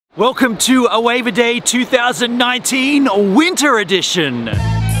Welcome to A Wave A Day 2019 Winter Edition.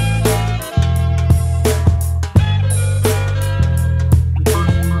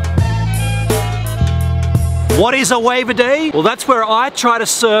 What is a wave a day? Well, that's where I try to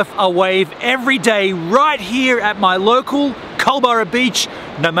surf a wave every day right here at my local Culburra beach,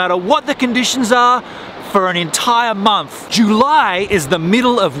 no matter what the conditions are, for an entire month. July is the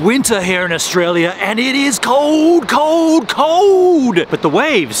middle of winter here in Australia and it is cold, cold, cold. But the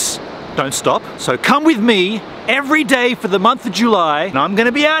waves don't stop. So come with me every day for the month of July and I'm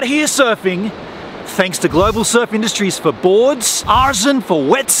gonna be out here surfing. Thanks to Global Surf Industries for boards, Arzen for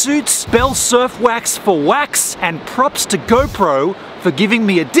wetsuits, Bell Surf Wax for wax, and props to GoPro for giving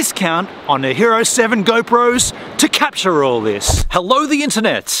me a discount on the Hero 7 GoPros to capture all this. Hello the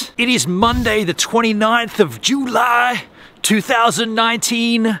internet! It is Monday the 29th of July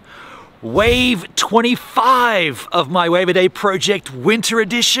 2019, Wave 25 of my Wave A Day project Winter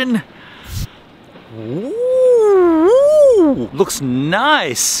Edition. Ooh, looks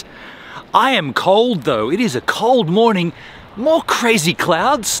nice. I am cold though, it is a cold morning. More crazy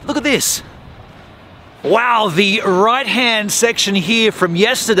clouds, look at this. Wow, the right hand section here from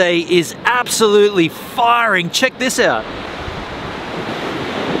yesterday is absolutely firing. Check this out.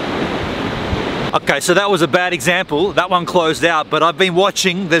 Okay, so that was a bad example. That one closed out, but I've been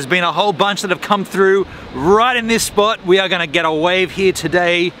watching. There's been a whole bunch that have come through right in this spot. We are gonna get a wave here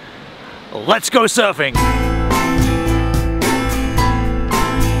today. Let's go surfing.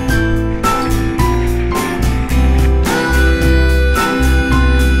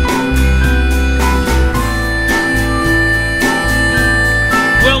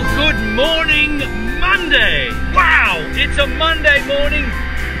 Wow, it's a Monday morning.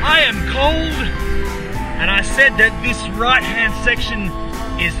 I am cold, and I said that this right-hand section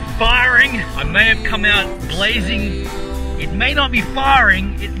is firing. I may have come out blazing. It may not be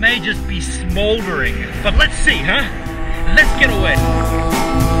firing, it may just be smoldering. But let's see, huh? Let's get away.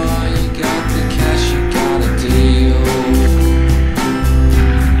 You got the cash, you got a deal.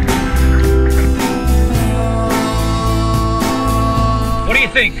 What do you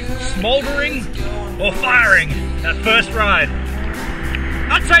think? Smoldering or firing? That first ride.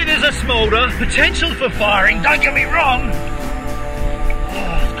 I'd say there's a smolder, potential for firing, don't get me wrong.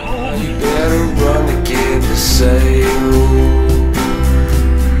 Oh, it's cold. You better run to get the sale.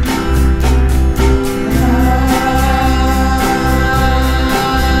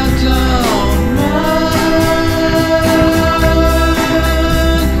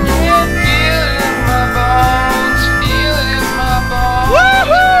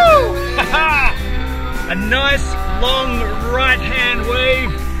 A nice long right hand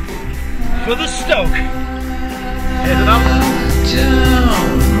wave for the stoke. Here's it up.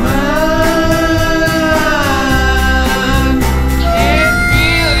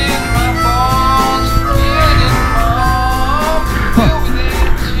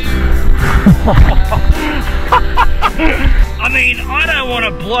 I mean, I don't want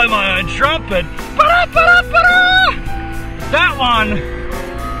to blow my own trumpet. That one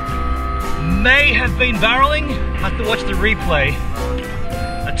may have been barreling. I have to watch the replay.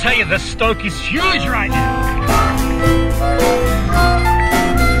 I tell you, the stoke is huge right now.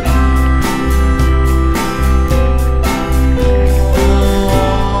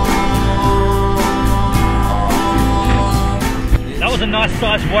 That was a nice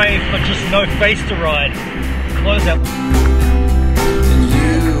sized wave, but just no face to ride. Close up.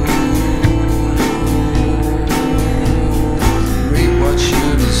 Reap what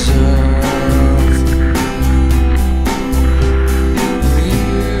you deserve.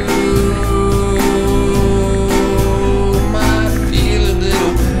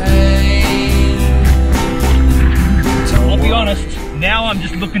 Now I'm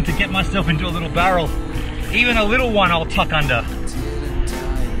just looking to get myself into a little barrel. Even a little one I'll tuck under.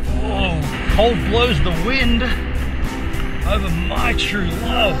 Oh, cold blows the wind over my true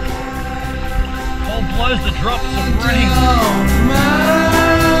love. Cold blows the drops of rain.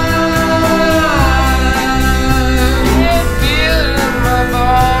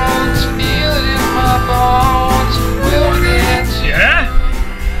 Yeah?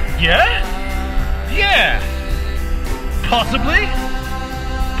 Yeah? Yeah! Possibly?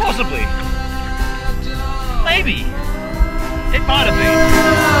 Possibly. Maybe. It might have been.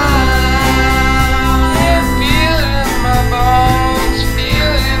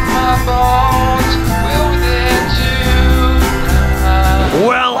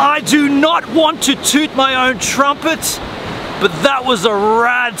 Well, I do not want to toot my own trumpet, but that was a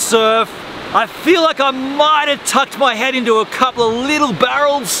rad surf. I feel like I might have tucked my head into a couple of little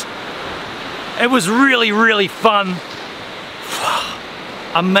barrels. It was really, really fun.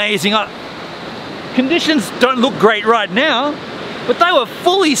 amazing. Conditions don't look great right now, but they were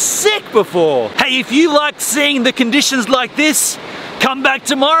fully sick before. Hey, if you liked seeing the conditions like this, come back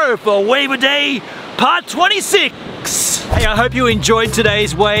tomorrow for Wave a Day Part 26. Hey, I hope you enjoyed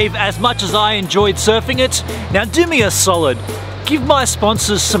today's wave as much as I enjoyed surfing it. Now do me a solid. Give my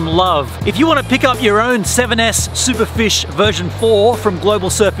sponsors some love. If you want to pick up your own 7S Superfish version 4 from Global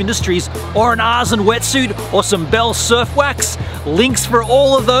Surf Industries, or an Arsen wetsuit, or some Bell surf wax, links for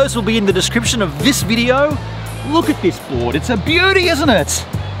all of those will be in the description of this video. Look at this board, it's a beauty, isn't it?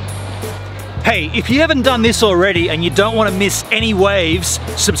 Hey, if you haven't done this already and you don't want to miss any waves,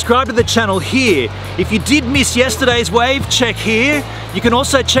 subscribe to the channel here. If you did miss yesterday's wave, check here. You can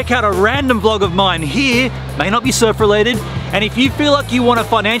also check out a random vlog of mine here, may not be surf related. And if you feel like you want to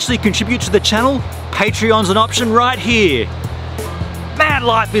financially contribute to the channel, Patreon's an option right here. Man,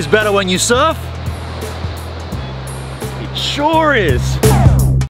 life is better when you surf. It sure is.